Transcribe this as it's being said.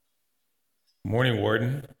Morning,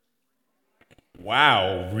 Warden.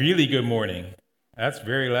 Wow, really good morning. That's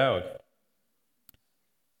very loud.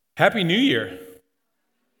 Happy New Year.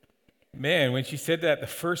 Man, when she said that the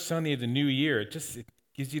first Sunday of the new year, it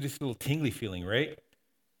gives you this little tingly feeling, right?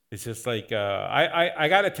 It's just like, I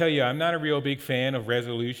got to tell you, I'm not a real big fan of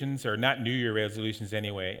resolutions, or not New Year resolutions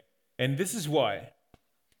anyway. And this is why.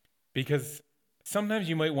 Because sometimes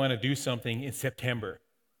you might want to do something in September,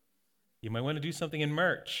 you might want to do something in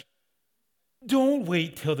March. Don't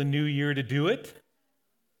wait till the new year to do it.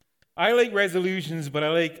 I like resolutions, but I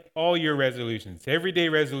like all your resolutions, everyday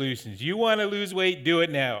resolutions. You want to lose weight, do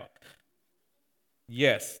it now.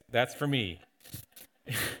 Yes, that's for me.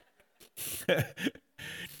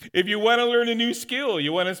 If you want to learn a new skill,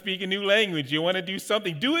 you want to speak a new language, you want to do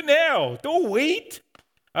something, do it now. Don't wait.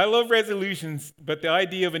 I love resolutions, but the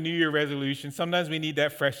idea of a New Year resolution, sometimes we need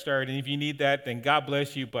that fresh start. And if you need that, then God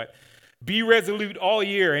bless you. But be resolute all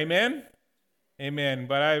year. Amen? Amen.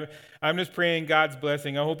 But I'm just praying God's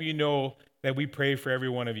blessing. I hope you know that we pray for every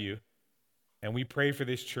one of you. And we pray for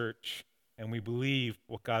this church. And we believe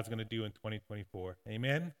what God's going to do in 2024.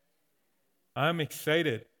 Amen? I'm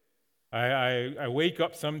excited. I wake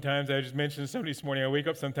up sometimes, I just mentioned to somebody this morning, I wake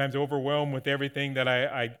up sometimes overwhelmed with everything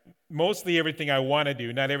that mostly everything I want to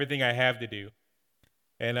do, not everything I have to do.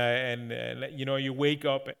 And you know, you wake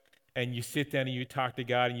up and you sit down and you talk to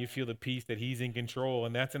God and you feel the peace that He's in control,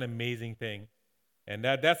 and that's an amazing thing. And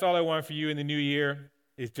that's all I want for you in the new year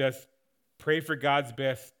is just pray for God's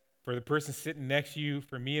best for the person sitting next to you,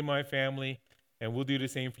 for me and my family, and we'll do the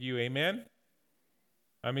same for you. Amen?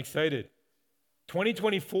 I'm excited.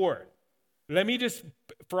 2024. Let me just,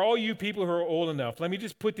 for all you people who are old enough, let me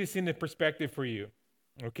just put this into perspective for you,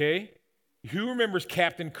 okay? Who remembers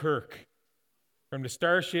Captain Kirk from the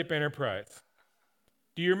Starship Enterprise?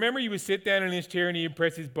 Do you remember he would sit down in his chair and he'd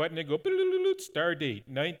press his button and go, star date,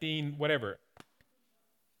 19, whatever.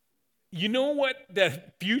 You know what the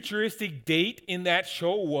futuristic date in that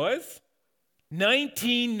show was?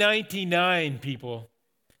 1999, people.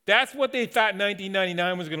 That's what they thought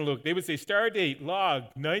 1999 was going to look. They would say, star date, log,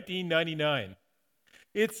 1999.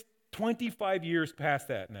 It's 25 years past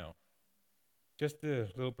that now. Just a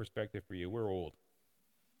little perspective for you. We're old.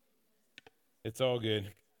 It's all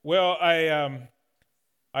good. Well, I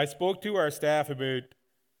spoke to our staff about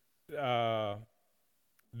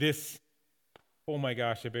this, oh my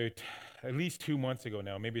gosh, about at least 2 months ago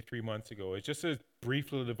now, maybe 3 months ago. It's just a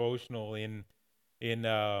brief little devotional in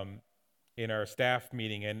our staff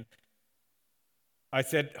meeting, and I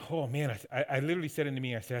said, oh man, I literally said it to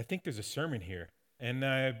me, I said, I think there's a sermon here. And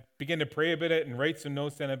I began to pray about it and write some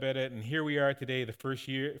notes down about it, and here we are today, the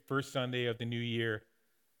first Sunday of the new year,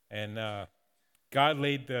 and God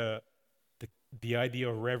laid the idea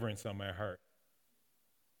of reverence on my heart.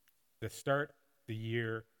 To start the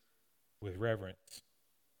year with reverence.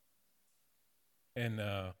 And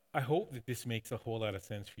I hope that this makes a whole lot of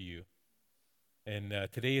sense for you. And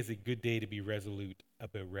today is a good day to be resolute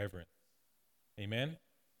about reverence. Amen?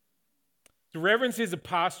 So reverence is a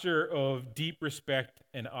posture of deep respect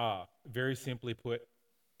and awe, very simply put.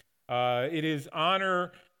 It is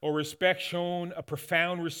honor or respect shown, a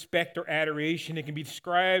profound respect or adoration. It can be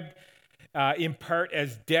described in part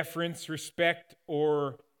as deference, respect,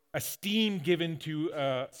 or esteem given to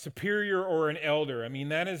a superior or an elder. I mean,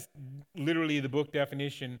 that is literally the book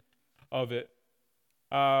definition of it.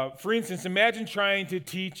 For instance, imagine trying to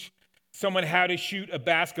teach someone how to shoot a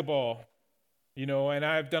basketball, you know, and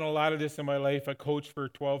I've done a lot of this in my life. I coached for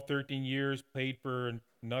 12, 13 years, played for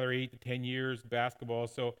another 8 to 10 years basketball.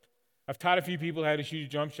 So I've taught a few people how to shoot a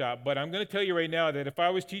jump shot, but I'm going to tell you right now that if I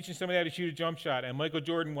was teaching somebody how to shoot a jump shot and Michael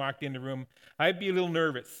Jordan walked in the room, I'd be a little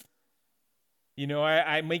nervous. You know,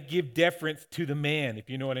 I might give deference to the man, if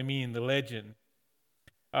you know what I mean, the legend.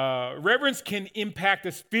 Reverence can impact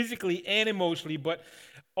us physically and emotionally, but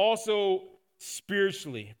also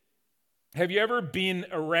spiritually. Have you ever been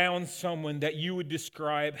around someone that you would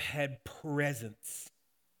describe had presence?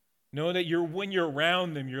 Know that when you're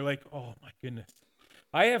around them, you're like, oh my goodness.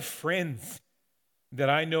 I have friends that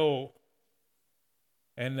I know,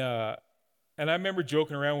 and I remember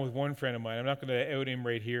joking around with one friend of mine. I'm not going to out him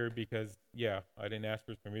right here because, yeah, I didn't ask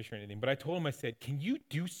for his permission or anything. But I told him, I said, can you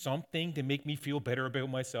do something to make me feel better about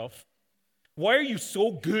myself? Why are you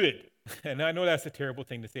so good? And I know that's a terrible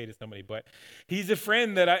thing to say to somebody, but he's a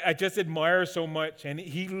friend that I just admire so much. And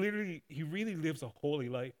he really lives a holy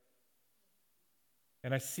life.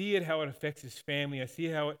 And I see it, how it affects his family. I see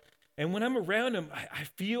how it, and when I'm around him, I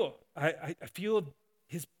feel the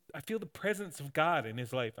presence of God in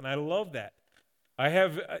his life. And I love that. I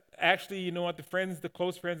have, actually, you know what, the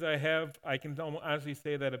close friends I have, I can honestly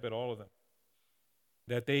say that about all of them.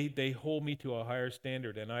 that they hold me to a higher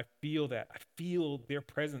standard, and I feel that. I feel their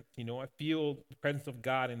presence, I feel the presence of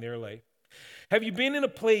God in their life. Have you been in a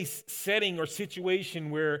place, setting, or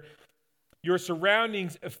situation where your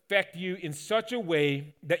surroundings affect you in such a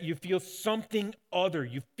way that you feel something other?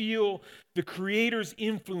 You feel the Creator's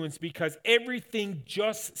influence because everything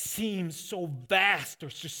just seems so vast or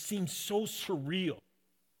just seems so surreal.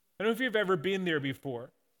 I don't know if you've ever been there before.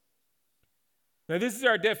 Now, this is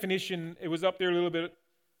our definition. It was up there a little bit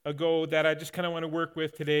ago that I just kind of want to work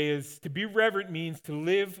with today. Is to be reverent means to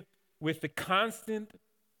live with the constant,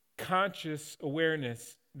 conscious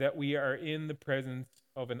awareness that we are in the presence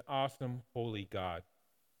of an awesome, holy God.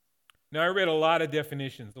 Now, I read a lot of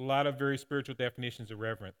definitions, a lot of very spiritual definitions of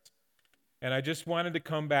reverence. And I just wanted to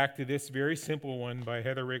come back to this very simple one by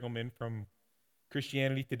Heather Riggleman from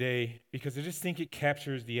Christianity Today, because I just think it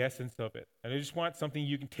captures the essence of it. And I just want something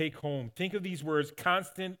you can take home. Think of these words: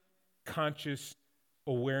 constant, conscious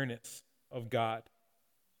awareness of God.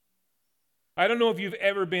 I don't know if you've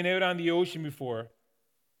ever been out on the ocean before.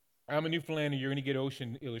 I'm a Newfoundlander. You're going to get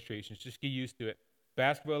ocean illustrations. Just get used to it.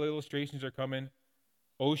 Basketball illustrations are coming.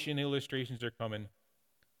 Ocean illustrations are coming.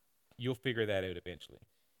 You'll figure that out eventually.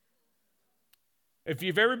 If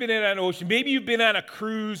you've ever been in an ocean, maybe you've been on a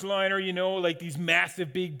cruise liner, like these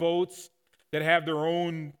massive big boats that have their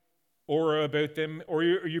own aura about them, or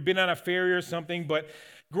you've been on a ferry or something. But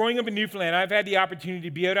growing up in Newfoundland, I've had the opportunity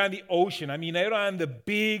to be out on the ocean. I mean, out on the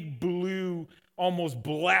big blue, almost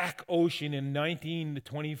black ocean in 19 to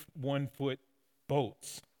 21-foot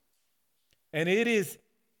boats. And it is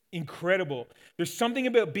incredible. There's something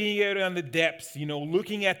about being out on the depths,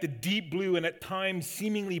 looking at the deep blue and at times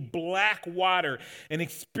seemingly black water and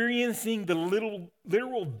experiencing the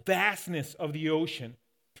literal vastness of the ocean.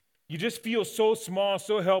 You just feel so small,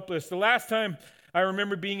 so helpless. The last time I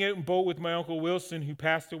remember being out in boat with my Uncle Wilson, who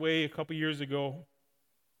passed away a couple years ago.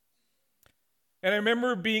 And I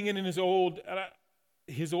remember being in his old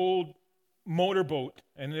motorboat,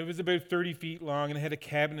 and it was about 30 feet long, and it had a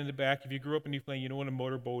cabin in the back. If you grew up in Newfoundland, you know what a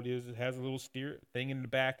motorboat is. It has a little steer thing in the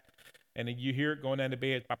back, and then you hear it going down the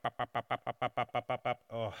bay. It's pop, pop, pop, pop, pop, pop, pop, pop, pop, pop.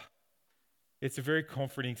 Oh, it's a very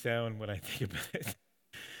comforting sound when I think about it.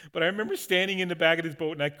 But I remember standing in the back of this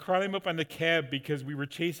boat, and I climbed up on the cab because we were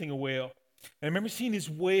chasing a whale. And I remember seeing this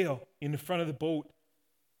whale in the front of the boat,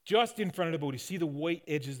 just in front of the boat. You see the white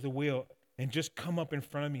edges of the whale, and just come up in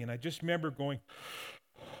front of me. And I just remember going,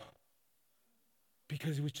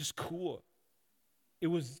 because it was just cool. It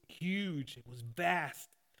was huge. It was vast.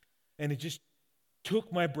 And it just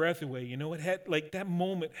took my breath away. It had, that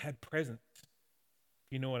moment had presence.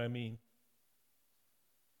 You know what I mean?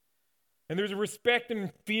 And there's a respect and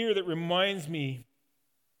fear that reminds me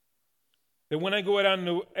that when I go out on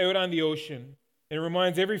the ocean, and it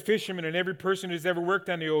reminds every fisherman and every person who's ever worked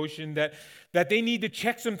on the ocean that they need to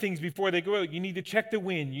check some things before they go out. You need to check the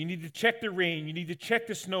wind. You need to check the rain. You need to check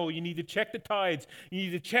the snow. You need to check the tides. You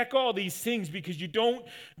need to check all these things, because you don't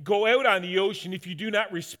go out on the ocean if you do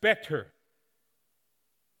not respect her.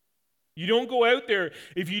 You don't go out there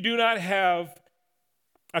if you do not have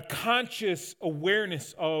a conscious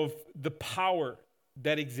awareness of the power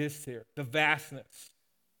that exists there, the vastness.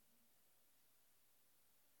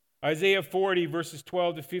 Isaiah 40, verses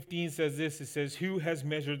 12 to 15 says this. It says, "Who has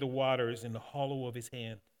measured the waters in the hollow of his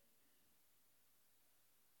hand?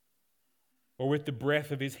 Or with the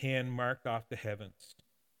breath of his hand marked off the heavens?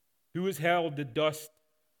 Who has held the dust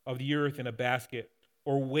of the earth in a basket,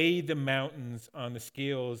 or weighed the mountains on the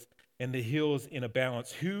scales and the hills in a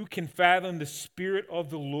balance? Who can fathom the spirit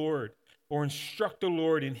of the Lord, or instruct the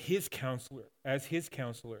Lord in his counselor, as his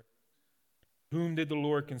counselor? Whom did the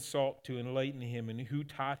Lord consult to enlighten him, and who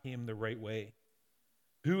taught him the right way?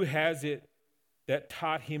 Who has it that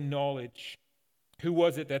taught him knowledge? Who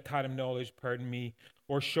was it that taught him knowledge,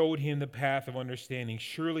 or showed him the path of understanding?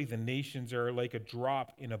 Surely the nations are like a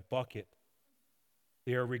drop in a bucket.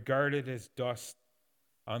 They are regarded as dust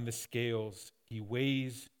on the scales. He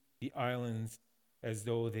weighs the islands as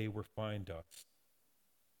though they were fine dust."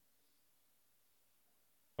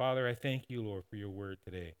 Father, I thank you, Lord, for your word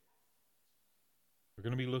today. We're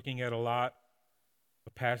going to be looking at a lot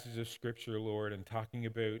of passages of Scripture, Lord, and talking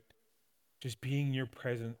about just being in your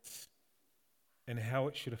presence and how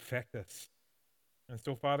it should affect us. And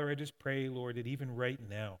so, Father, I just pray, Lord, that even right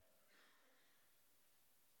now,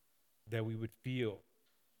 that we would feel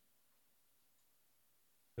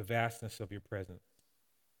the vastness of your presence.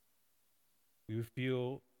 We would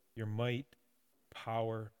feel your might,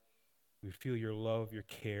 power. We would feel your love, your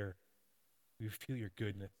care. We would feel your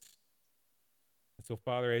goodness. And so,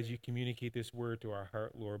 Father, as you communicate this word to our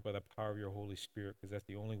heart, Lord, by the power of your Holy Spirit, because that's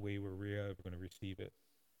the only way we're really ever going to receive it,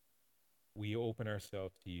 we open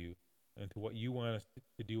ourselves to you and to what you want us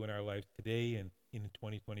to do in our lives today and in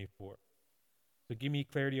 2024. So give me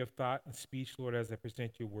clarity of thought and speech, Lord, as I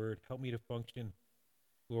present your word. Help me to function,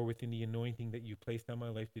 Lord, within the anointing that you placed on my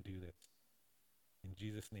life to do this. In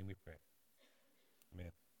Jesus' name we pray.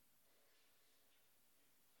 Amen.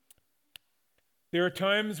 There are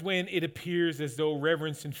times when it appears as though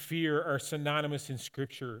reverence and fear are synonymous in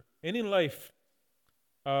Scripture and in life.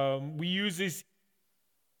 We use this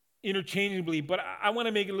interchangeably, but I want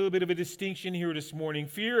to make a little bit of a distinction here this morning.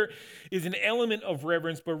 Fear is an element of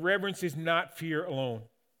reverence, but reverence is not fear alone.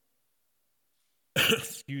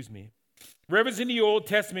 Excuse me. Reverence in the Old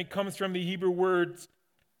Testament comes from the Hebrew words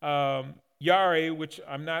yare, which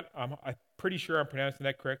I'm pretty sure I'm pronouncing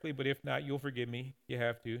that correctly, but if not, you'll forgive me. You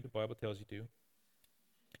have to. The Bible tells you to.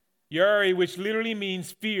 Yare, which literally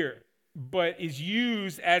means fear, but is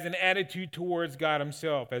used as an attitude towards God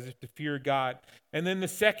himself, as if to fear God. And then the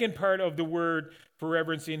second part of the word for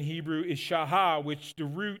reverence in Hebrew is shaha, which the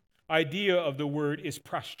root idea of the word is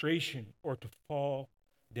prostration or to fall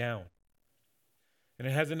down. And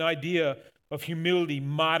it has an idea of humility,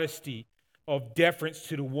 modesty, of deference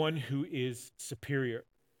to the one who is superior.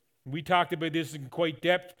 We talked about this in quite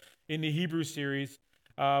depth in the Hebrew series,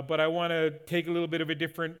 but I want to take a little bit of a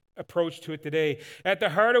different approach to it today. At the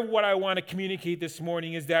heart of what I want to communicate this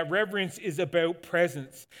morning is that reverence is about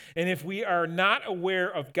presence. And if we are not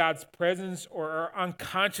aware of God's presence or are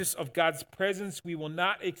unconscious of God's presence, we will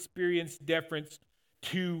not experience deference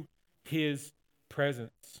to his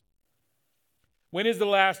presence. When is the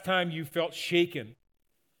last time you felt shaken,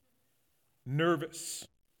 nervous,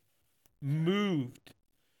 moved,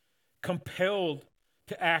 compelled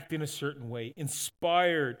to act in a certain way,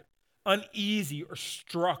 inspired, uneasy, or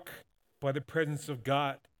struck by the presence of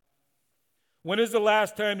God? When is the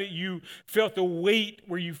last time that you felt the weight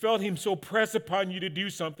where you felt him so press upon you to do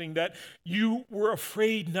something that you were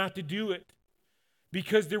afraid not to do it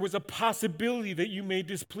because there was a possibility that you may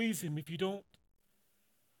displease him if you don't?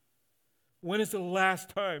 When is the last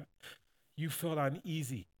time you felt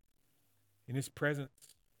uneasy in his presence?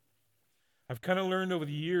 I've kind of learned over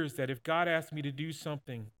the years that if God asks me to do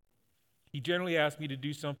something, he generally asks me to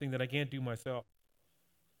do something that I can't do myself,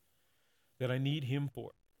 that I need him for.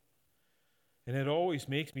 And it always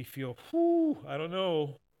makes me feel, I don't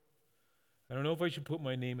know. I don't know if I should put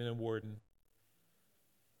my name in a warden.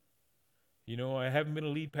 You know, I haven't been a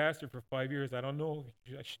lead pastor for 5 years. I don't know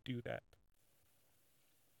if I should do that.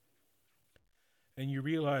 And you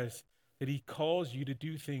realize that he calls you to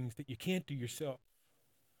do things that you can't do yourself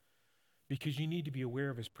because you need to be aware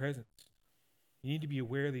of his presence. You need to be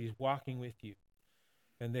aware that he's walking with you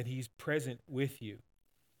and that he's present with you.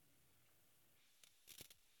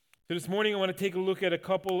 So this morning I want to take a look at a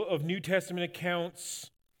couple of New Testament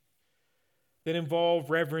accounts that involve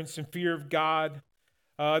reverence and fear of God.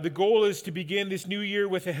 The goal is to begin this new year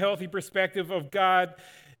with a healthy perspective of God,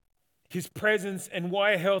 his presence, and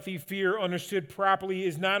why healthy fear understood properly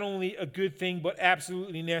is not only a good thing, but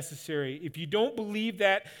absolutely necessary. If you don't believe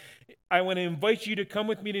that, I want to invite you to come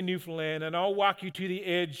with me to Newfoundland, and I'll walk you to the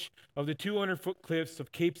edge of the 200-foot cliffs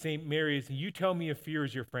of Cape St. Mary's, and you tell me if fear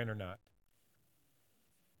is your friend or not.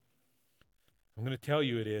 I'm going to tell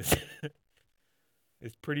you it is.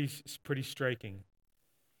 It's pretty striking.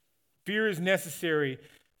 Fear is necessary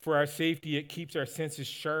for our safety. It keeps our senses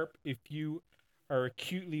sharp if you are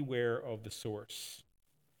acutely aware of the source.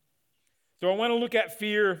 So I want to look at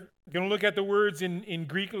fear. I'm going to look at the words in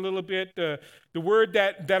Greek a little bit. The word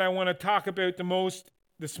that I want to talk about the most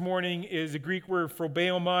this morning is a Greek word,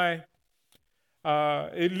 phrobeomai.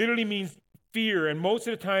 It literally means fear, and most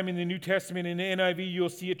of the time in the New Testament, in the NIV, you'll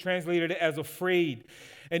see it translated as afraid.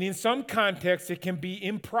 And in some contexts, it can be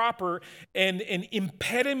improper and an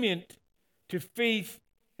impediment to faith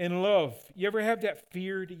and love. You ever have that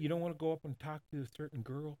fear that you don't want to go up and talk to a certain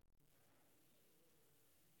girl?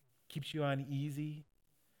 Keeps you uneasy.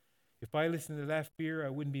 If I listened to that fear, I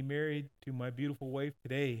wouldn't be married to my beautiful wife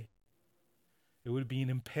today. It would be an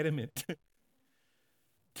impediment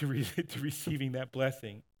to receiving that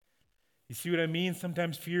blessing. You see what I mean?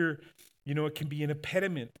 Sometimes fear, it can be an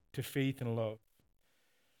impediment to faith and love.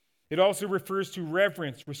 It also refers to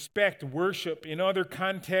reverence, respect, worship. In other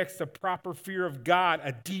contexts, a proper fear of God,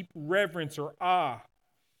 a deep reverence or awe.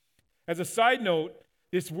 As a side note,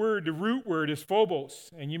 this word, the root word, is phobos,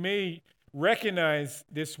 and you may recognize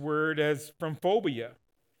this word as from phobia.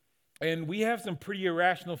 And we have some pretty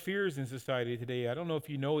irrational fears in society today. I don't know if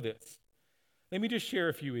you know this. Let me just share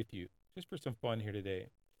a few with you, just for some fun here today.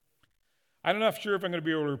 I'm not sure if I'm going to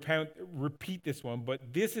be able to repeat this one, but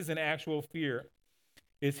this is an actual fear.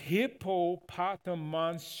 It's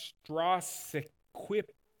hippopotamonstrosesquipedalic.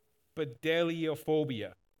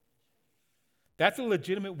 Padeliophobia. That's a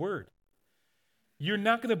legitimate word. You're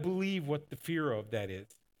not going to believe what the fear of that is.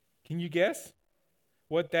 Can you guess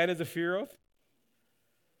what that is a fear of?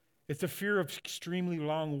 It's a fear of extremely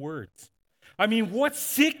long words. I mean, what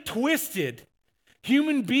sick, twisted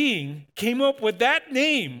human being came up with that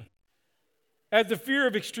name as the fear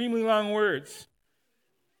of extremely long words?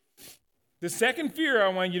 The second fear I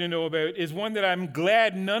want you to know about is one that I'm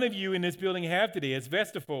glad none of you in this building have today. It's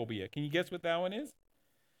vestophobia. Can you guess what that one is?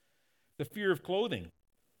 The fear of clothing.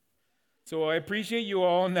 So I appreciate you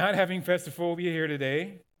all not having vestophobia here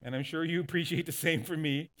today, and I'm sure you appreciate the same from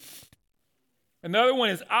me. Another one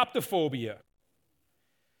is optophobia.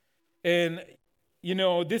 And,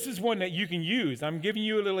 this is one that you can use. I'm giving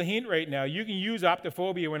you a little hint right now. You can use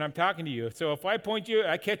optophobia when I'm talking to you. So if I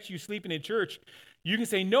catch you sleeping in church, you can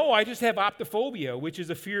say, no, I just have optophobia, which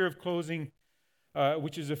is a fear of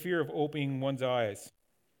opening one's eyes.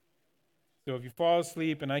 So if you fall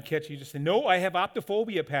asleep and I catch you, just say, no, I have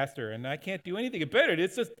optophobia, Pastor, and I can't do anything about it.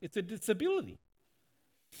 It's a disability.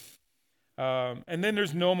 And then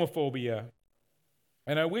there's nomophobia.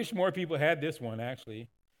 And I wish more people had this one, actually.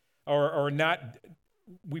 Or not.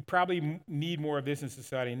 We probably need more of this in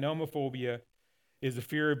society. Nomophobia is the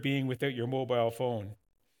fear of being without your mobile phone.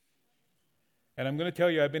 And I'm going to tell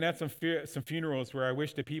you, I've been at some funerals where I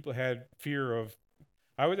wish the people had fear of.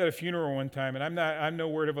 I was at a funeral one time, and I'm no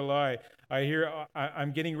word of a lie.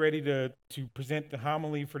 I'm getting ready to present the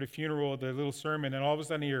homily for the funeral, the little sermon, and all of a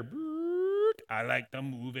sudden I hear, I like to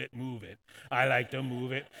move it. I like to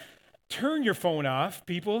move it. Turn your phone off,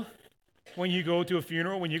 people, when you go to a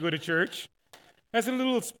funeral, when you go to church. That's a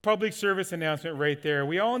little public service announcement right there.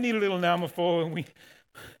 We all need a little nomophobia.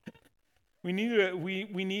 We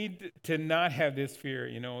need to not have this fear,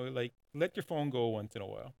 like let your phone go once in a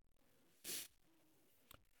while.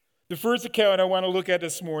 The first account I want to look at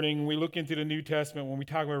this morning, when we look into the New Testament, when we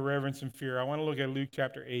talk about reverence and fear, I want to look at Luke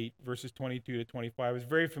chapter 8, verses 22 to 25. It's a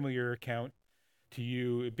very familiar account to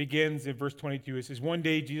you. It begins in verse 22. It says, one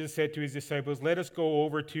day Jesus said to his disciples, let us go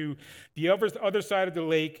over to the other side of the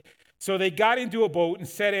lake. So they got into a boat and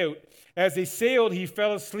set out. As they sailed, he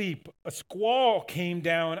fell asleep. A squall came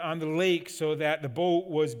down on the lake so that the boat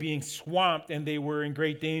was being swamped and they were in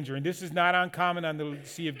great danger. And this is not uncommon on the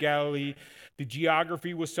Sea of Galilee. The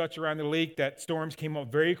geography was such around the lake that storms came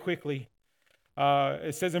up very quickly.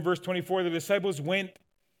 It says in verse 24, the disciples went.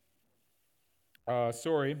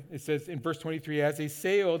 It says in verse 23, as they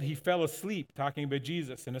sailed, he fell asleep, talking about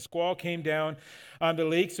Jesus. And a squall came down on the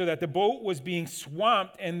lake so that the boat was being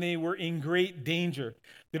swamped and they were in great danger.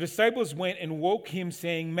 The disciples went and woke him,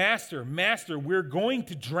 saying, Master, we're going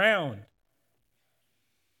to drown.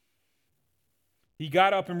 He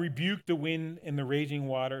got up and rebuked the wind and the raging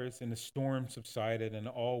waters, and the storm subsided, and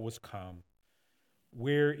all was calm.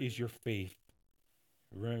 Where is your faith?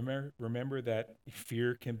 Remember that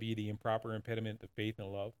fear can be the improper impediment to faith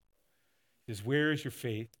and love. He says, where is your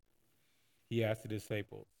faith? He asked the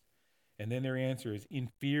disciples. And then their answer is, in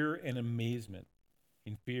fear and amazement.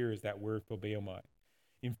 In fear is that word phobomai.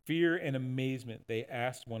 In fear and amazement, they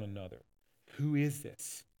asked one another, who is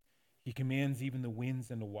this? He commands even the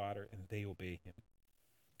winds and the water, and they obey him.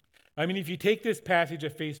 I mean, if you take this passage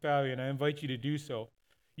at face value, and I invite you to do so,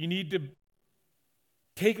 you need to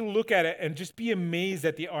take a look at it and just be amazed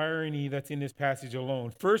at the irony that's in this passage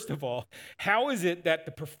alone. First of all, how is it that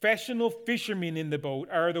the professional fishermen in the boat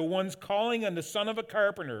are the ones calling on the son of a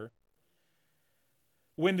carpenter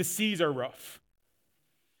when the seas are rough?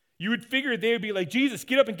 You would figure they would be like, Jesus,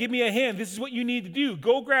 get up and give me a hand. This is what you need to do.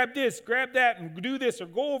 Go grab this, grab that, and do this, or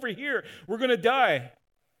go over here. We're going to die.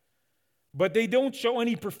 But they don't show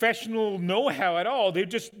any professional know-how at all.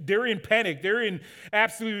 They're in panic. They're in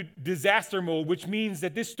absolute disaster mode, which means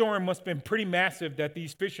that this storm must have been pretty massive that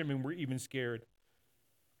these fishermen were even scared.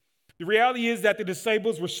 The reality is that the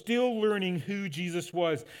disciples were still learning who Jesus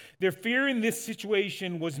was. Their fear in this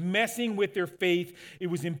situation was messing with their faith. It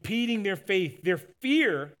was impeding their faith. Their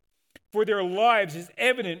fear for their lives is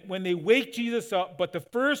evident when they wake Jesus up, but the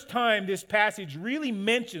first time this passage really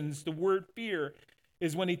mentions the word fear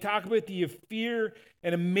is when they talk about the fear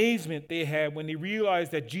and amazement they had when they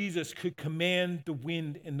realized that Jesus could command the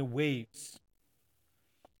wind and the waves.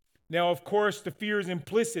 Now, of course, the fear is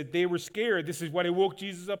implicit. They were scared. This is what woke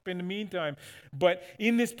Jesus up in the meantime. But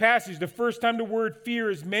in this passage, the first time the word fear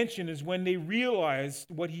is mentioned is when they realized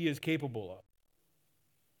what he is capable of.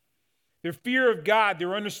 Their fear of God,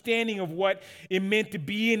 their understanding of what it meant to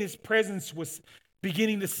be in his presence was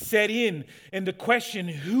beginning to set in. And the question,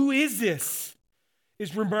 who is this,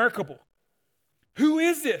 is remarkable. Who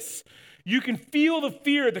is this? You can feel the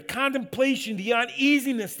fear, the contemplation, the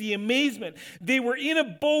uneasiness, the amazement. They were in a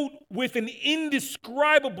boat with an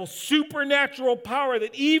indescribable supernatural power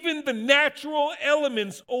that even the natural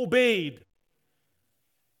elements obeyed.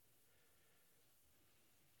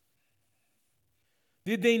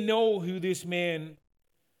 Did they know who this man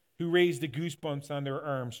who raised the goosebumps on their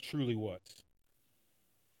arms truly was?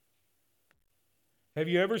 Have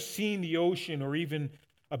you ever seen the ocean or even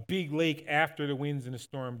a big lake after the winds and the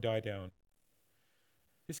storm die down?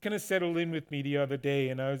 This kind of settled in with me the other day,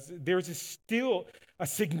 and there was still a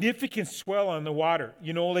significant swell on the water.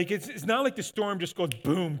 You know, like it's not like the storm just goes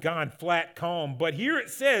boom, gone, flat, calm. But here it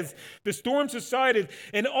says the storm subsided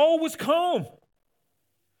and all was calm.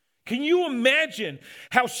 Can you imagine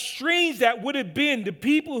how strange that would have been to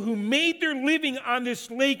people who made their living on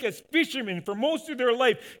this lake as fishermen for most of their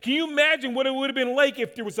life? Can you imagine what it would have been like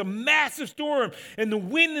if there was a massive storm and the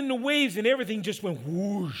wind and the waves and everything just went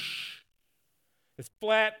whoosh, as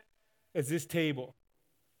flat as this table?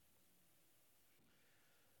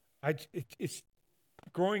 It's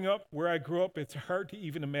growing up where I grew up, it's hard to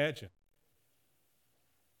even imagine.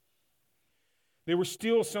 They were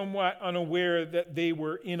still somewhat unaware that they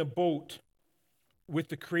were in a boat with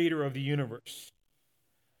the creator of the universe.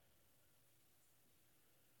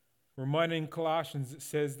 Reminding Colossians, it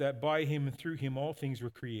says that by him and through him all things were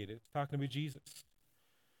created. It's talking about Jesus.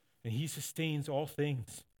 And he sustains all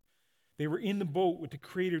things. They were in the boat with the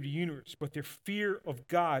creator of the universe, but their fear of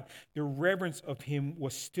God, their reverence of him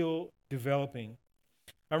was still developing.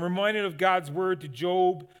 I'm reminded of God's word to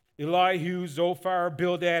Job, Elihu, Zophar,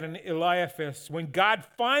 Bildad, and Eliphaz. When God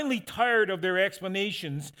finally tired of their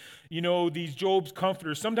explanations, you know, these Job's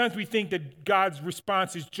comforters. Sometimes we think that God's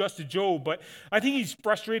response is just to Job, but I think he's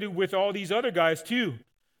frustrated with all these other guys too.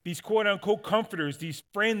 These quote-unquote comforters, these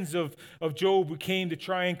friends of Job who came to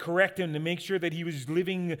try and correct him, to make sure that he was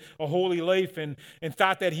living a holy life and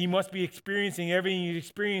thought that he must be experiencing everything he's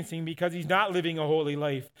experiencing because he's not living a holy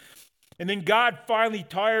life. And then God finally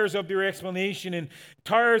tires of their explanation and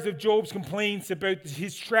tires of Job's complaints about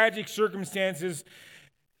his tragic circumstances.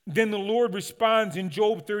 Then the Lord responds in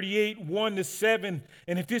Job 38, 1-7.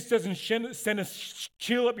 And if this doesn't send a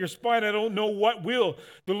chill up your spine, I don't know what will.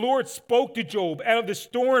 The Lord spoke to Job out of the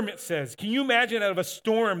storm, it says. Can you imagine out of a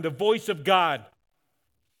storm, the voice of God?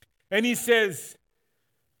 And he says,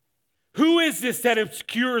 who is this that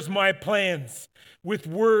obscures my plans with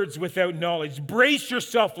words without knowledge? Brace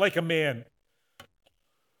yourself like a man.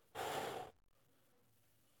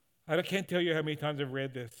 I can't tell you how many times I've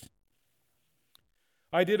read this.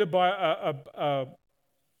 I did a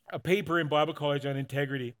paper in Bible college on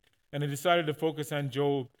integrity, and I decided to focus on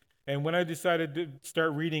Job. And when I decided to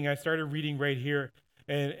start reading, I started reading right here,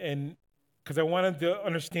 and because I wanted to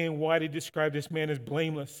understand why they describe this man as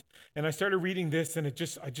blameless. And I started reading this, and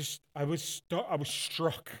I was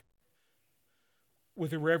struck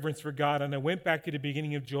with a reverence for God. And I went back to the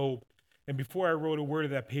beginning of Job, and before I wrote a word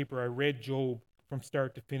of that paper, I read Job from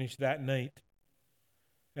start to finish that night.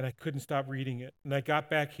 And I couldn't stop reading it. And I got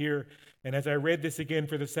back here, and as I read this again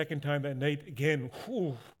for the second time that night, again,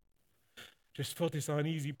 just felt this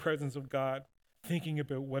uneasy presence of God, thinking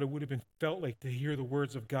about what it would have been felt like to hear the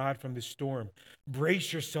words of God from this storm.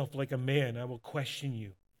 Brace yourself like a man, I will question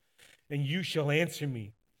you, and you shall answer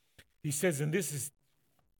me. He says, and this is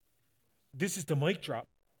the mic drop.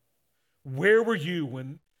 Where were you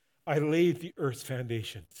when I laid the earth's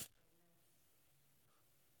foundations?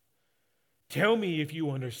 Tell me if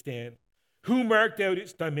you understand. Who marked out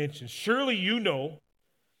its dimensions? Surely you know.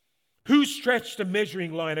 Who stretched the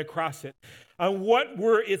measuring line across it? On what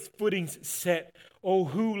were its footings set? Oh,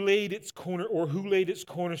 who laid its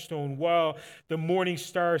cornerstone while the morning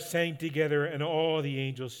stars sang together and all the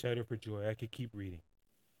angels shouted for joy? I could keep reading.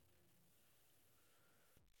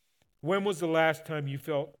 When was the last time you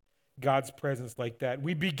felt God's presence like that?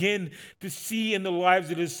 We begin to see in the lives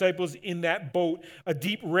of the disciples in that boat a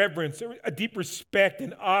deep reverence, a deep respect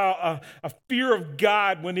and awe, a fear of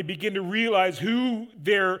God when they begin to realize who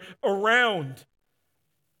they're around.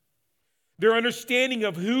 Their understanding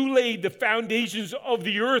of who laid the foundations of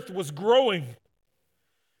the earth was growing,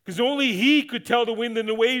 because only He could tell the wind and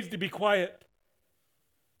the waves to be quiet.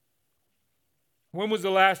 When was the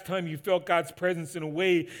last time you felt God's presence in a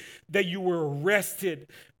way that you were arrested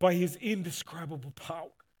by His indescribable power,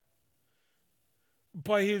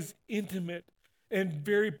 by His intimate and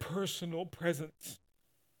very personal presence?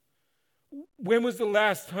 When was the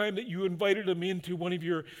last time that you invited Him into one of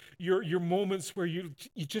your moments where you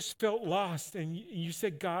just felt lost and you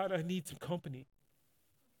said, God, I need some company?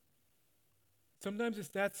 Sometimes it's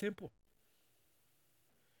that simple.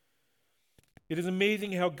 It is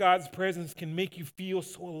amazing how God's presence can make you feel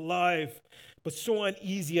so alive, but so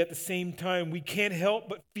uneasy at the same time. We can't help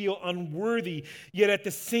but feel unworthy, yet at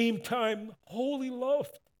the same time, wholly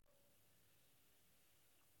loved.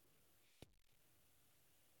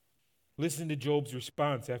 Listen to Job's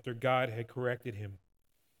response after God had corrected him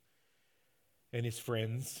and his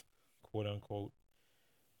friends, quote unquote.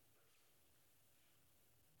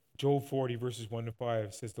 Job 40, verses 1 to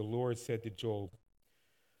 5 says, "The Lord said to Job,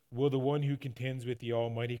 will the one who contends with the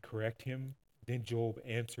Almighty correct him?" Then Job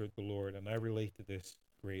answered the Lord, and I relate to this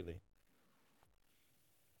greatly.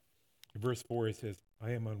 In verse 4, it says,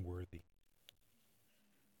 "I am unworthy.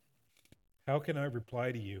 How can I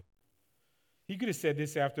reply to you?" He could have said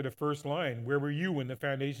this after the first line. Where were you when the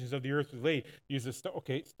foundations of the earth was laid? He says,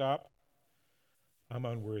 okay, stop. I'm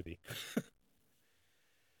unworthy.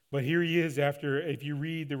 But here he is after, if you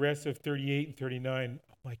read the rest of 38 and 39,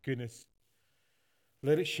 oh my goodness.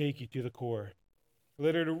 Let it shake you to the core.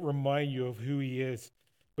 Let it remind you of who he is.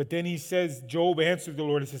 But then he says, Job answered the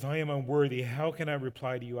Lord and says, "I am unworthy. How can I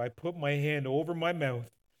reply to you? I put my hand over my mouth.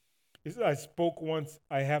 I spoke once,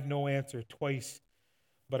 I have no answer. Twice,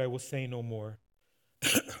 but I will say no more."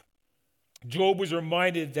 Job was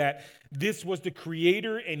reminded that this was the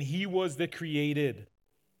Creator and he was the created.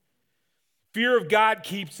 Fear of God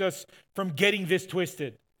keeps us from getting this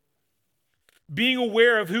twisted. Being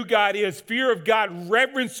aware of who God is, fear of God,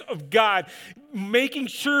 reverence of God, making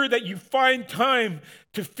sure that you find time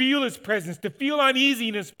to feel his presence, to feel uneasy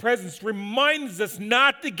in his presence, reminds us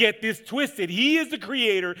not to get this twisted. He is the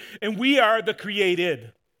Creator and we are the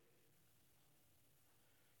created.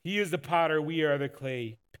 He is the potter, we are the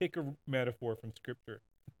clay. Pick a metaphor from Scripture.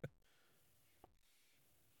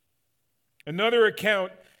 Another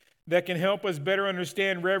account that can help us better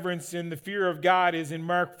understand reverence and the fear of God is in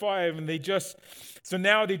Mark 5. And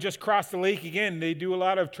now they just cross the lake again. They do a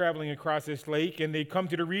lot of traveling across this lake, and they come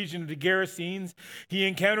to the region of the Gerasenes. He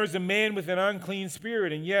encounters a man with an unclean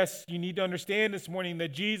spirit. And yes, you need to understand this morning that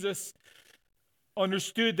Jesus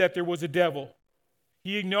understood that there was a devil.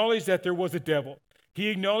 He acknowledged that there was a devil. He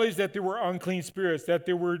acknowledged that there were unclean spirits, that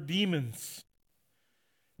there were demons.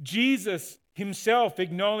 Jesus himself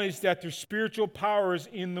acknowledged that there's spiritual powers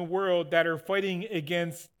in the world that are fighting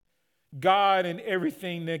against God and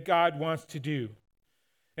everything that God wants to do.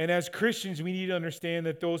 And as Christians, we need to understand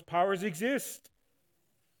that those powers exist.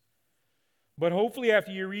 But hopefully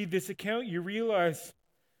after you read this account, you realize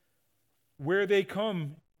where they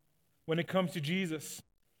come when it comes to Jesus.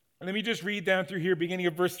 And let me just read down through here, beginning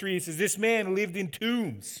of verse 3. It says, "This man lived in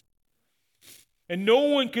tombs, and no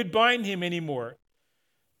one could bind him anymore.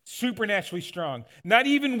 Supernaturally strong, not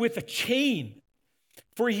even with a chain,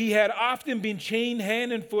 for he had often been chained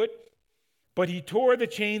hand and foot, but he tore the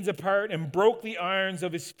chains apart and broke the irons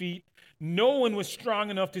of his feet. No one was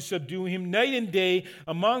strong enough to subdue him. Night and day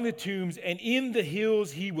among the tombs and in the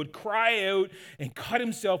hills he would cry out and cut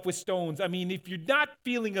himself with stones." I mean, if you're not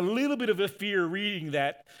feeling a little bit of a fear reading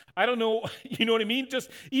that, I don't know, you know what I mean? Just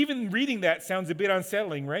even reading that sounds a bit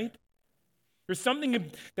unsettling, right? There's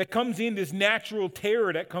something that comes in, this natural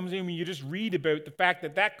terror that comes in when you just read about the fact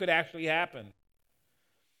that that could actually happen.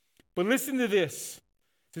 But listen to this.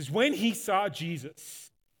 It says, when he saw Jesus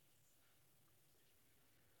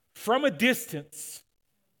from a distance,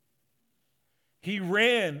 he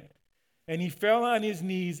ran and he fell on his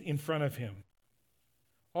knees in front of him.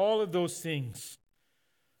 All of those things,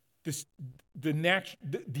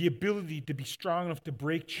 the ability to be strong enough to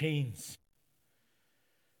break chains,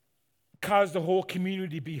 caused the whole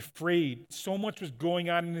community to be afraid. So much was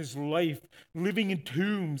going on in his life, living in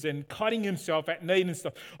tombs and cutting himself at night and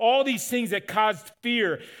stuff. All these things that caused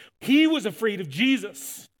fear. He was afraid of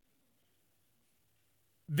Jesus.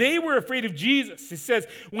 They were afraid of Jesus. It says,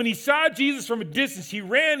 when he saw Jesus from a distance, he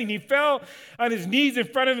ran and he fell on his knees in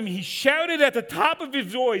front of him. He shouted at the top of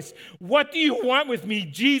his voice, "What do you want with me,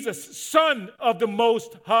 Jesus, Son of the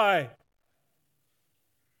Most High?"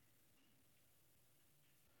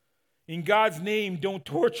 In God's name, don't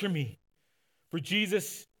torture me. For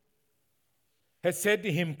Jesus has said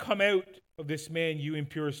to him, "Come out of this man, you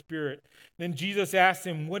impure spirit." Then Jesus asked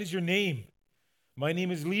him, "What is your name?" "My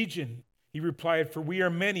name is Legion," he replied, "for we are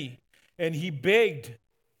many." And he begged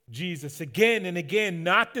Jesus again and again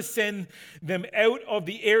not to send them out of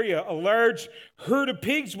the area. A large herd of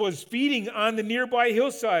pigs was feeding on the nearby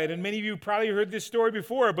hillside. And many of you probably heard this story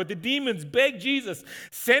before, but the demons begged Jesus,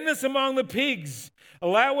 "Send us among the pigs.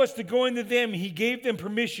 Allow us to go into them." He gave them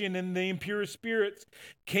permission, and the impure spirits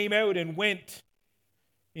came out and went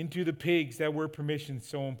into the pigs. That word permission is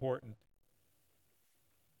so important.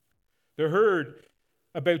 The herd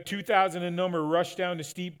about 2,000 in number, rushed down the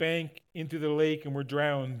steep bank into the lake and were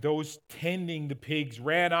drowned. Those tending the pigs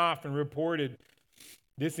ran off and reported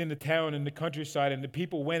this in the town and the countryside, and the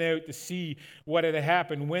people went out to see what had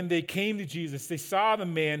happened. When they came to Jesus, they saw the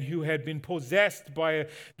man who had been possessed by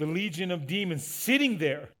the legion of demons sitting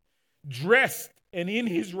there, dressed and in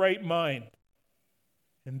his right mind.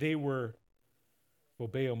 And they were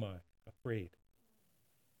phobeomai, afraid.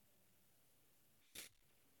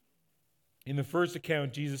 In the first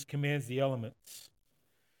account, Jesus commands the elements.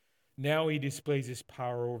 Now he displays his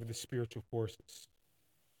power over the spiritual forces.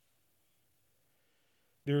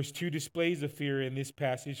 There's two displays of fear in this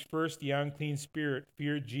passage. First, the unclean spirit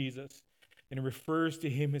feared Jesus, and it refers to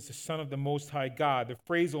him as the Son of the Most High God. The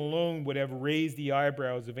phrase alone would have raised the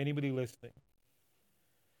eyebrows of anybody listening.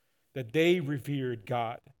 That they revered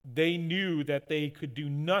God. They knew that they could do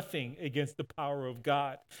nothing against the power of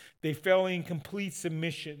God. They fell in complete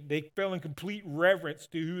submission. They fell in complete reverence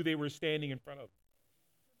to who they were standing in front of.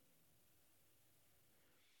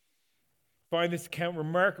 Find this account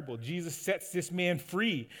remarkable. Jesus sets this man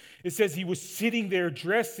free. It says he was sitting there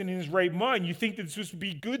dressed and in his right mind. You think that this would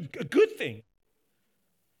be a good thing.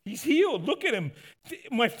 He's healed. Look at him.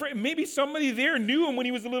 My friend, maybe somebody there knew him when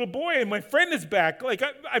he was a little boy, and my friend is back. Like,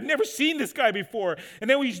 I've never seen this guy before. And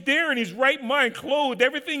now he's there in his right mind, clothed.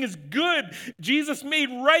 Everything is good. Jesus made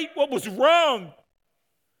right what was wrong.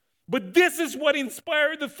 But this is what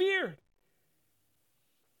inspired the fear.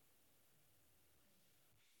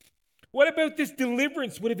 What about this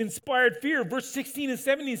deliverance would have inspired fear? Verse 16 and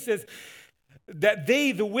 17 says that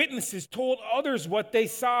they, the witnesses, told others what they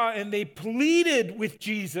saw, and they pleaded with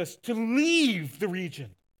Jesus to leave the region.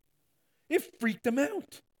 It freaked them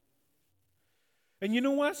out. And you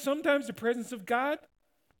know what? Sometimes the presence of God,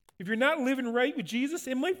 if you're not living right with Jesus,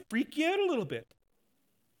 it might freak you out a little bit.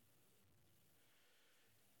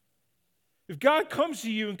 If God comes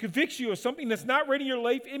to you and convicts you of something that's not right in your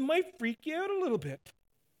life, it might freak you out a little bit.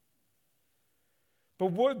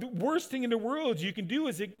 But the worst thing in the world you can do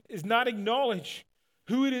is not acknowledge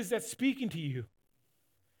who it is that's speaking to you.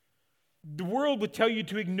 The world would tell you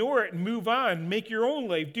to ignore it and move on, make your own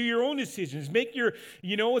life, do your own decisions,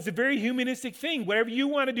 it's a very humanistic thing. Whatever you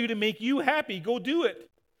want to do to make you happy, go do it.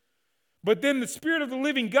 But then the Spirit of the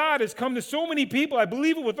living God has come to so many people. I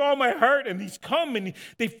believe it with all my heart. And he's come and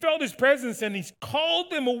they felt his presence and he's called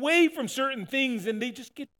them away from certain things and they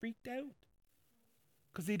just get freaked out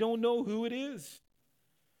because they don't know who it is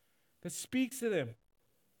that speaks to them.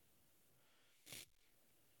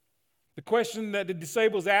 The question that the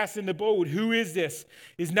disciples asked in the boat, who is this,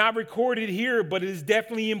 is not recorded here, but it is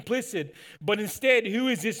definitely implicit. But instead, who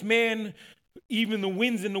is this man even the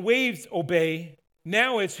winds and the waves obey?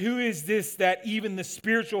 Now it's who is this that even the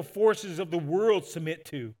spiritual forces of the world submit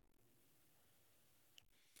to?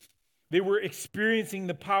 They were experiencing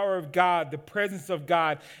the power of God, the presence of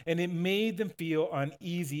God, and it made them feel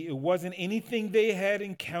uneasy. It wasn't anything they had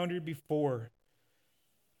encountered before.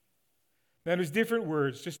 Now, there's different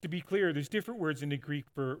words, just to be clear, there's different words in the Greek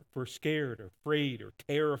for scared or afraid or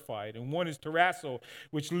terrified. And one is tarasso,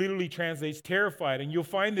 which literally translates terrified. And you'll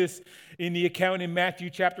find this in the account in Matthew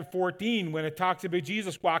chapter 14 when it talks about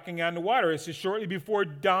Jesus walking on the water. It says, shortly before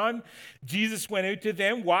dawn, Jesus went out to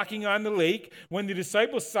them walking on the lake. When the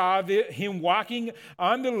disciples saw him walking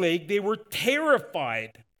on the lake, they were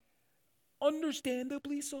terrified.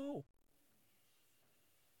 Understandably so.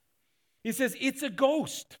 He says, it's a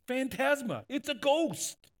ghost, phantasma. It's a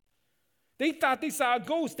ghost. They thought they saw a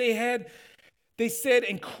ghost. They said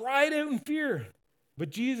and cried out in fear.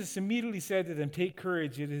 But Jesus immediately said to them, take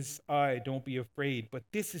courage, it is I, don't be afraid. But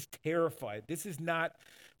this is terrified. This is not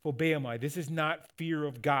phobeomai. This is not fear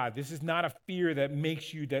of God. This is not a fear that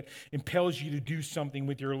impels you to do something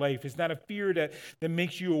with your life. It's not a fear that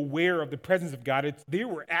makes you aware of the presence of God.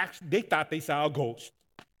 They thought they saw a ghost.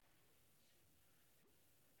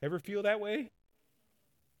 Ever feel that way?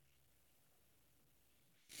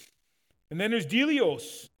 And then there's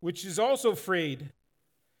delios, which is also afraid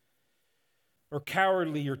or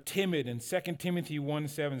cowardly or timid. And 2 Timothy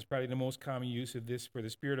 1:7 is probably the most common use of this. For the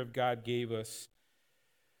Spirit of God gave us,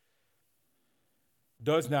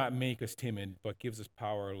 does not make us timid, but gives us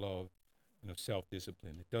power, love, and of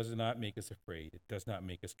self-discipline. It does not make us afraid. It does not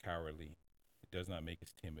make us cowardly. It does not make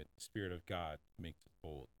us timid. The Spirit of God makes us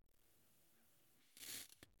bold.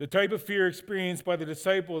 The type of fear experienced by the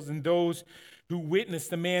disciples and those who witnessed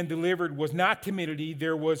the man delivered was not timidity.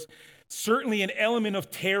 There was certainly an element of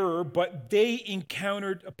terror, but they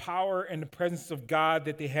encountered a power and the presence of God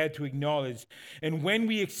that they had to acknowledge. And when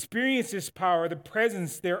we experience this power, the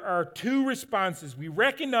presence, there are two responses. We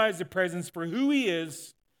recognize the presence for who he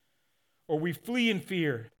is, or we flee in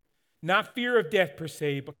fear. Not fear of death per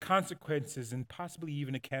se, but consequences and possibly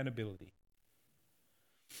even accountability.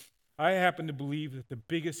 I happen to believe that the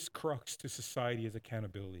biggest crux to society is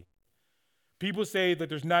accountability. People say that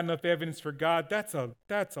there's not enough evidence for God. That's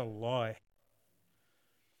a lie.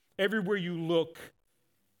 Everywhere you look,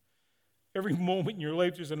 every moment in your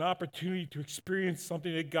life, there's an opportunity to experience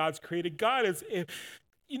something that God's created. God is,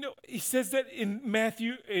 he says that in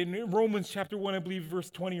Romans chapter 1, I believe, verse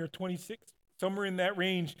 20 or 26, somewhere in that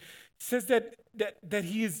range. It says that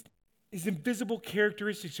his invisible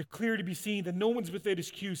characteristics are clear to be seen, that no one's without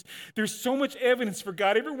excuse. There's so much evidence for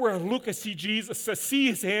God. Everywhere I look, I see Jesus. I see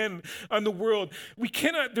his hand on the world. We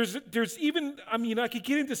cannot, there's even, I could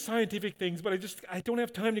get into scientific things, but I don't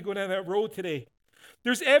have time to go down that road today.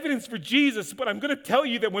 There's evidence for Jesus, but I'm going to tell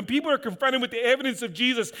you that when people are confronted with the evidence of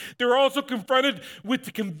Jesus, they're also confronted with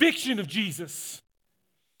the conviction of Jesus.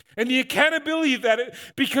 And the accountability of that,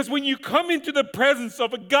 because when you come into the presence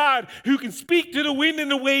of a God who can speak to the wind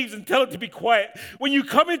and the waves and tell it to be quiet, when you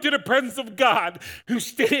come into the presence of God who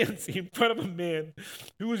stands in front of a man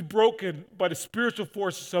who is broken by the spiritual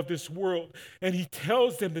forces of this world, and he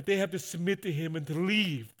tells them that they have to submit to him and to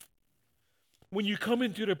leave. When you come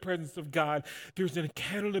into the presence of God, there's an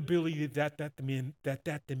accountability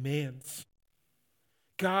that demands.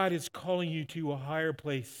 God is calling you to a higher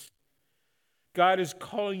place. God is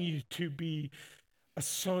calling you to be a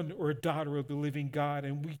son or a daughter of the living God.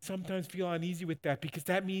 And we sometimes feel uneasy with that because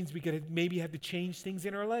that means we maybe have to change things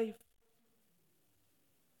in our life.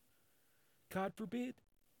 God forbid.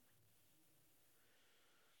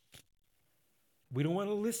 We don't want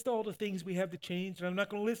to list all the things we have to change. And I'm not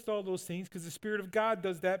going to list all those things because the Spirit of God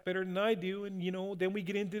does that better than I do. And, then we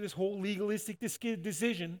get into this whole legalistic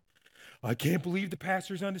decision. I can't believe the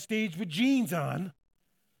pastor's on the stage with jeans on.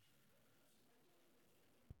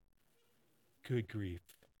 Good grief.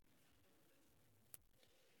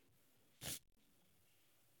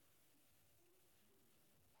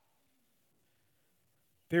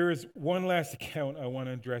 There is one last account I want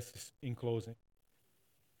to address in closing.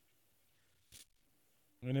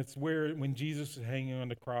 And it's when Jesus was hanging on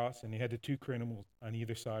the cross and he had the two criminals on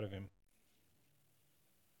either side of him.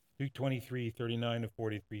 Luke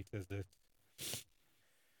 23:39-43 says this.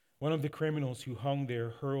 One of the criminals who hung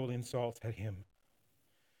there hurled insults at him.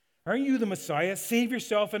 Aren't you the Messiah? Save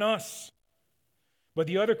yourself and us. But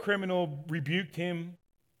the other criminal rebuked him.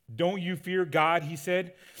 Don't you fear God, he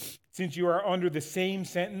said. Since you are under the same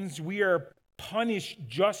sentence, we are punished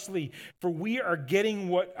justly, for we are getting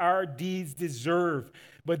what our deeds deserve.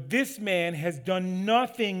 But this man has done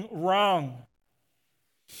nothing wrong.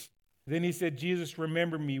 Then he said, Jesus,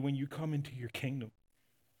 remember me when you come into your kingdom.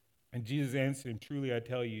 And Jesus answered him, truly I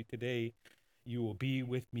tell you, today you will be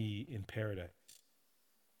with me in paradise.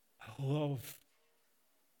 I love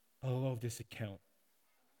this account.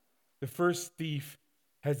 The first thief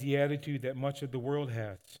has the attitude that much of the world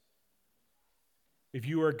has. If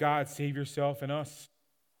you are God, save yourself and us.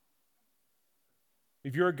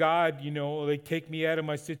 If you're God, take me out of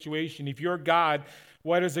my situation. If you're God,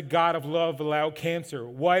 why does a God of love allow cancer?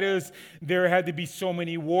 Why does there have to be so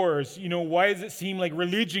many wars? Why does it seem like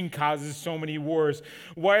religion causes so many wars?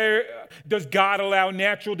 Why does God allow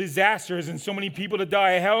natural disasters and so many people to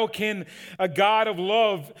die? How can a God of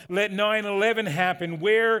love let 9/11 happen?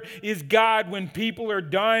 Where is God when people are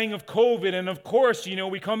dying of COVID? And of course,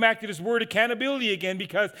 we come back to this word accountability again,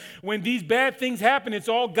 because when these bad things happen, it's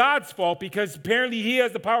all God's fault, because apparently he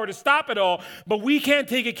has the power to stop it all. But we can't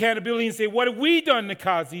take accountability and say, what have we done to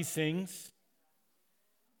cause these things?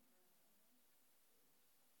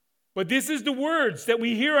 But this is the words that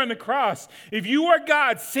we hear on the cross. If you are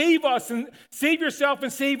God, save us and save yourself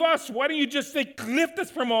and save us. Why don't you just say, lift us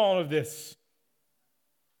from all of this?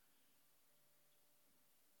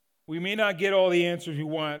 We may not get all the answers we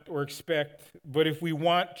want or expect, but if we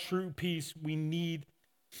want true peace, we need,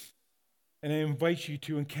 and I invite you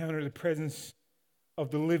to encounter the presence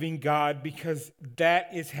of the living God, because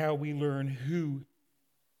that is how we learn who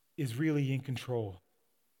is really in control.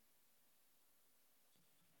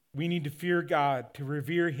 We need to fear God, to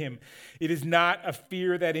revere him. It is not a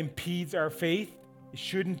fear that impedes our faith. It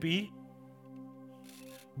shouldn't be.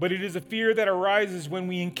 But it is a fear that arises when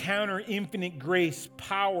we encounter infinite grace,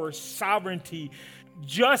 power, sovereignty,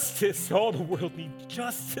 justice. All the world needs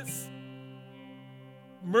justice,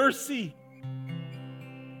 mercy.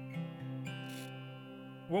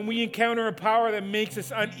 When we encounter a power that makes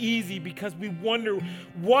us uneasy because we wonder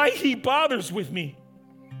why he bothers with me.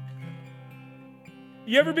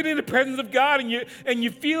 You ever been in the presence of God and you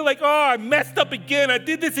feel like, oh, I messed up again. I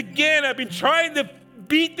did this again. I've been trying to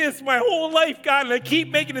beat this my whole life, God, and I keep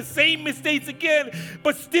making the same mistakes again.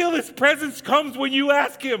 But still his presence comes when you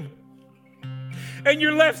ask him. And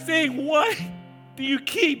you're left saying, why do you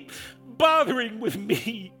keep bothering with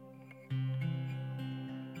me?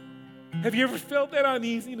 Have you ever felt that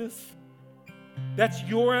uneasiness? That's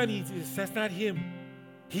your uneasiness. That's not him.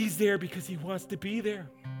 He's there because he wants to be there.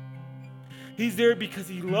 He's there because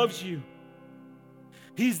he loves you.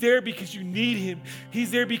 He's there because you need him.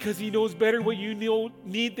 He's there because he knows better what you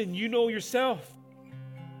need than you know yourself.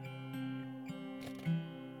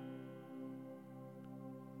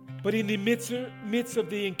 But in the midst of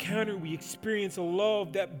the encounter, we experience a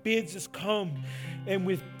love that bids us come. And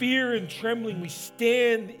with fear and trembling, we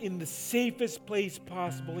stand in the safest place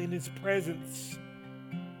possible, in his presence,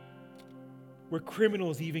 where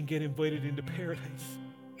criminals even get invited into paradise.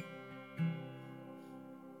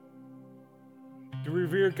 To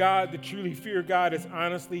revere God, to truly fear God, is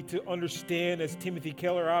honestly to understand, as Timothy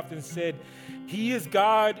Keller often said, he is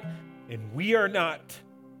God and we are not.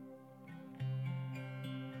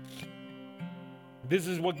 This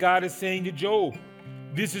is what God is saying to Job.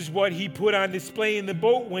 This is what he put on display in the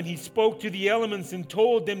boat when he spoke to the elements and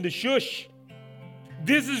told them to shush.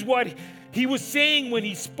 This is what he was saying when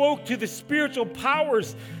he spoke to the spiritual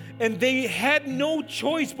powers and they had no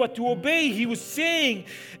choice but to obey. He was saying,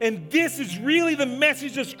 and this is really the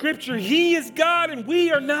message of Scripture, he is God and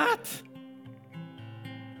we are not.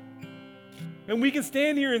 And we can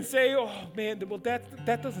stand here and say, oh man, well that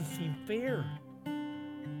doesn't seem fair.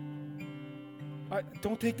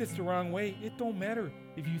 Don't take this the wrong way. It don't matter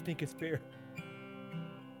if you think it's fair.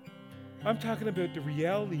 I'm talking about the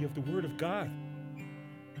reality of the Word of God.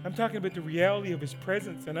 I'm talking about the reality of his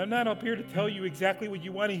presence. And I'm not up here to tell you exactly what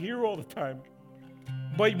you want to hear all the time.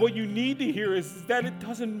 But what you need to hear is that it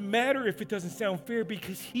doesn't matter if it doesn't sound fair,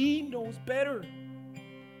 because he knows better.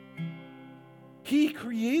 He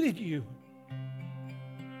created you.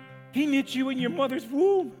 He knit you in your mother's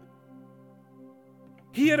womb.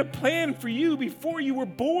 He had a plan for you before you were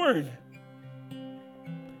born.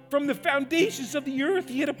 From the foundations of the earth,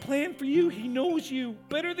 he had a plan for you. He knows you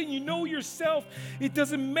better than you know yourself. It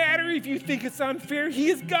doesn't matter if you think it's unfair. He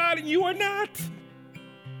is God and you are not.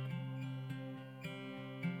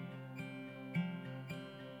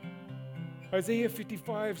 Isaiah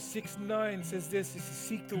 55, 6, 9 says this, is to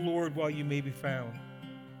seek the Lord while you may be found.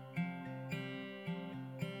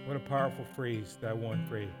 What a powerful phrase, that one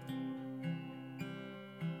phrase.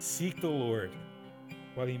 Seek the Lord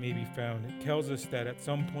while he may be found. It tells us that at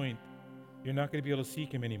some point, you're not going to be able to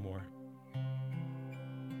seek him anymore.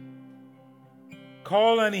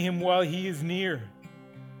 Call on him while he is near.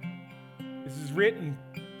 This is written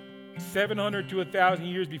 700 to 1,000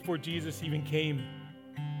 years before Jesus even came.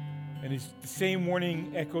 And it's the same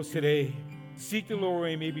warning echoes today. Seek the Lord while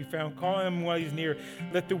he may be found. Call on him while he's near.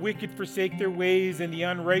 Let the wicked forsake their ways and the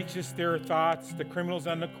unrighteous their thoughts. The criminals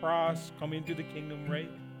on the cross come into the kingdom, right?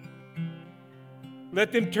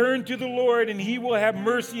 Let them turn to the Lord, and he will have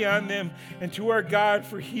mercy on them, and to our God,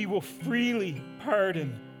 for he will freely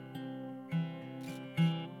pardon.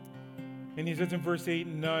 And he says in verse 8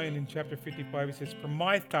 and 9 in chapter 55, he says, for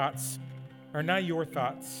my thoughts are not your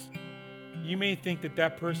thoughts. You may think that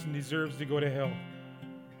that person deserves to go to hell.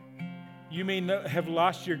 You may not have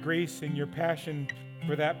lost your grace and your passion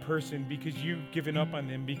for that person because you've given up on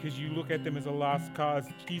them, because you look at them as a lost cause.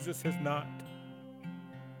 Jesus has not.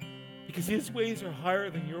 Because his ways are higher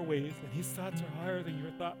than your ways, and his thoughts are higher than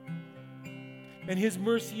your thoughts. And his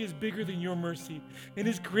mercy is bigger than your mercy, and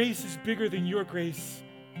his grace is bigger than your grace.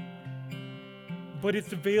 But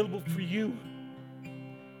it's available for you.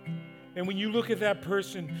 And when you look at that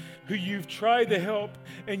person who you've tried to help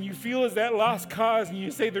and you feel as that lost cause, and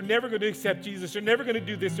you say they're never going to accept Jesus, they're never going to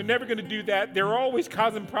do this, they're never going to do that, they're always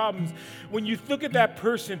causing problems. When you look at that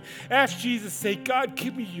person, ask Jesus, say, God,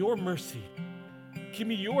 give me your mercy. Give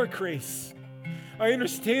me your grace. I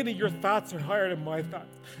understand that your thoughts are higher than my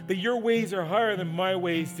thoughts, that your ways are higher than my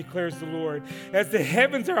ways, declares the Lord. As the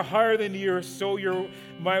heavens are higher than the earth, so are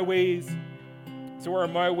my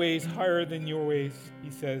ways higher than your ways, he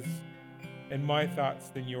says, and my thoughts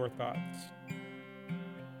than your thoughts.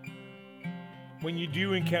 When you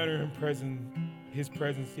do encounter his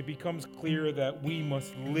presence, it becomes clear that we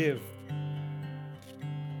must live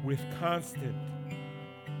with constant,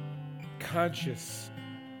 conscious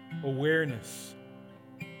awareness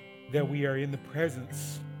that we are in the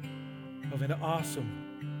presence of an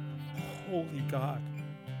awesome, holy God.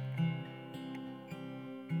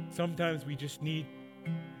 Sometimes we just need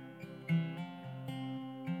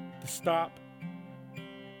to stop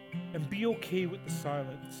and be okay with the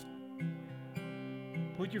silence.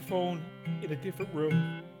 Put your phone in a different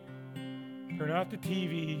room. Turn off the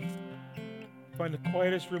TV. Find the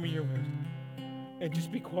quietest room in your room. And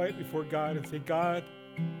just be quiet before God and say, God,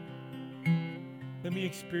 Let me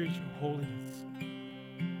experience your holiness.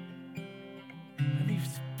 Let me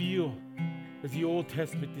feel, as the Old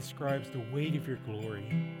Testament describes, the weight of your glory.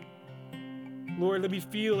 Lord, let me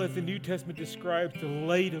feel, as the New Testament describes, the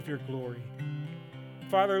light of your glory.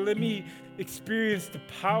 Father, let me experience the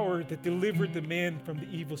power that delivered the man from the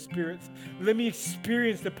evil spirits. Let me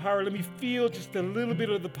experience the power. Let me feel just a little bit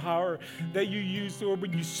of the power that you used, Lord,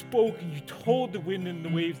 when you spoke and you told the wind and the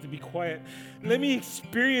waves to be quiet. Let me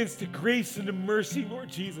experience the grace and the mercy, Lord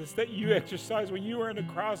Jesus, that you exercised when you were on the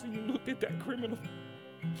cross and you looked at that criminal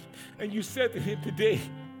and you said to him, today,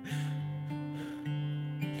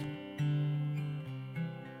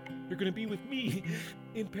 you're going to be with me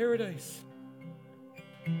in paradise.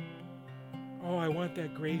 Oh, I want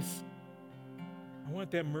that grace. I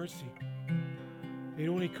want that mercy. It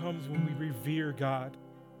only comes when we revere God.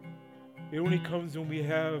 It only comes when we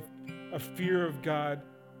have a fear of God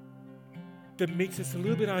that makes us a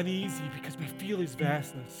little bit uneasy because we feel his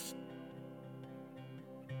vastness.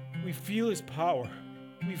 We feel his power.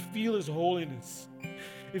 We feel his holiness.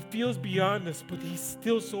 It feels beyond us, but he's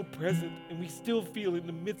still so present, and we still feel in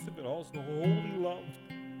the midst of it also holy love.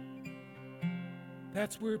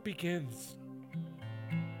 That's where it begins.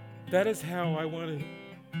 That is how I want to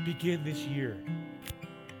begin this year.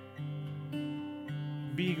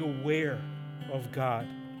 Being aware of God.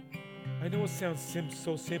 I know it sounds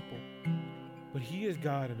so simple, but he is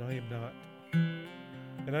God and I am not.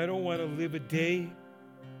 And I don't want to live a day,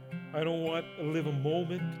 I don't want to live a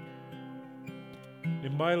moment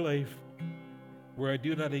in my life where I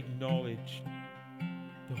do not acknowledge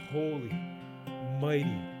the holy,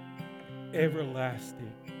 mighty,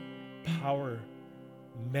 everlasting power,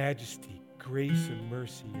 majesty, grace and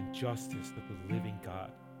mercy and justice of the living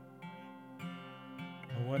God.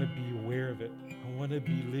 I want to be aware of it. I want to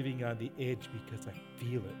be living on the edge because I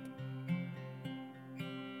feel it.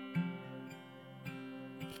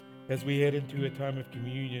 As we head into a time of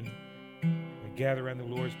communion, we gather around the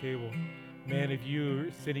Lord's table. Man, if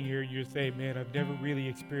you're sitting here and you're saying, man, I've never really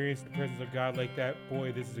experienced the presence of God like that,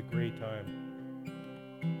 boy, this is a great time.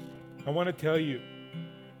 I want to tell you,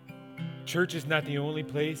 church is not the only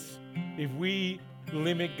place. If we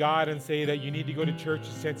limit God and say that you need to go to church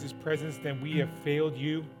to sense his presence, then we have failed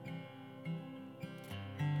you.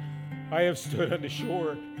 I have stood on the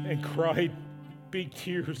shore and cried big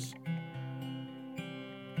tears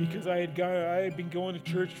because I had been going to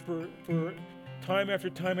church for time after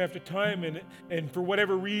time after time, and for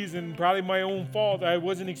whatever reason, probably my own fault, I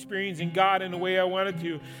wasn't experiencing God in the way I wanted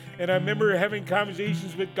to. And I remember having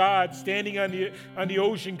conversations with God, standing on the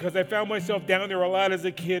ocean, because I found myself down there a lot as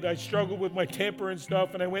a kid. I struggled with my temper and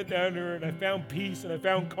stuff, and I went down there and I found peace and I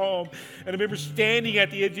found calm. And I remember standing at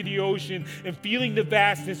the edge of the ocean and feeling the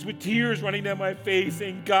vastness with tears running down my face,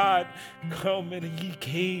 saying, God, come. And he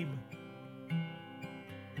came.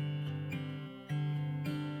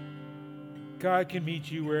 God can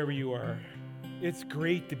meet you wherever you are. It's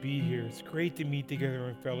great to be here. It's great to meet together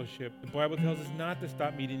in fellowship. The Bible tells us not to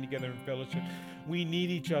stop meeting together in fellowship. We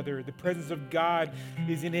need each other. The presence of God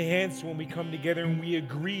is enhanced when we come together and we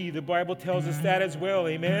agree. The Bible tells us that as well.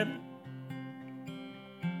 Amen?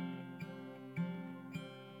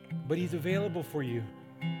 But he's available for you.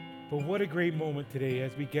 But what a great moment today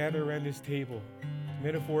as we gather around this table,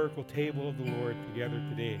 metaphorical table of the Lord together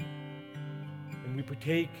today. And we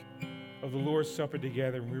partake of the Lord's Supper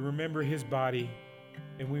together, and we remember his body,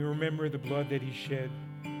 and we remember the blood that he shed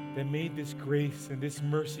that made this grace and this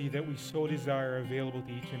mercy that we so desire available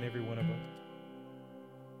to each and every one of us.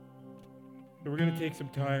 So we're going to take some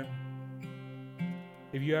time.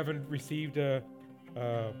 If you haven't received a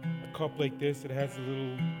cup like this, it has a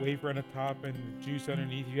little wafer on the top and juice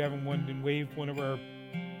underneath. If you haven't one, then wave one of our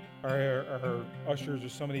ushers or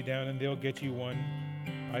somebody down, and they'll get you one.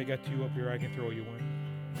 I got two up here. I can throw you one.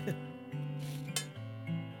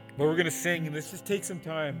 But we're going to sing, and let's just take some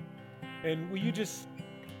time. And will you just,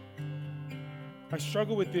 I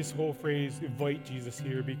struggle with this whole phrase, invite Jesus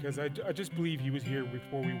here, because I just believe he was here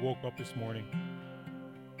before we woke up this morning.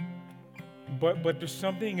 But there's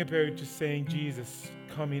something about just saying, Jesus,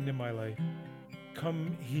 come into my life.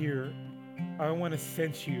 Come here. I want to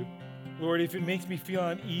sense you. Lord, if it makes me feel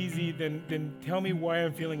uneasy, then tell me why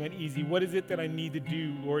I'm feeling uneasy. What is it that I need to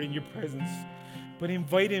do, Lord, in your presence? But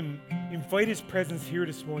invite him. Invite his presence here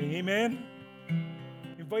this morning. Amen?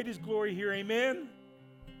 Invite his glory here. Amen?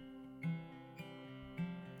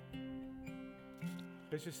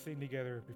 Let's just sing together.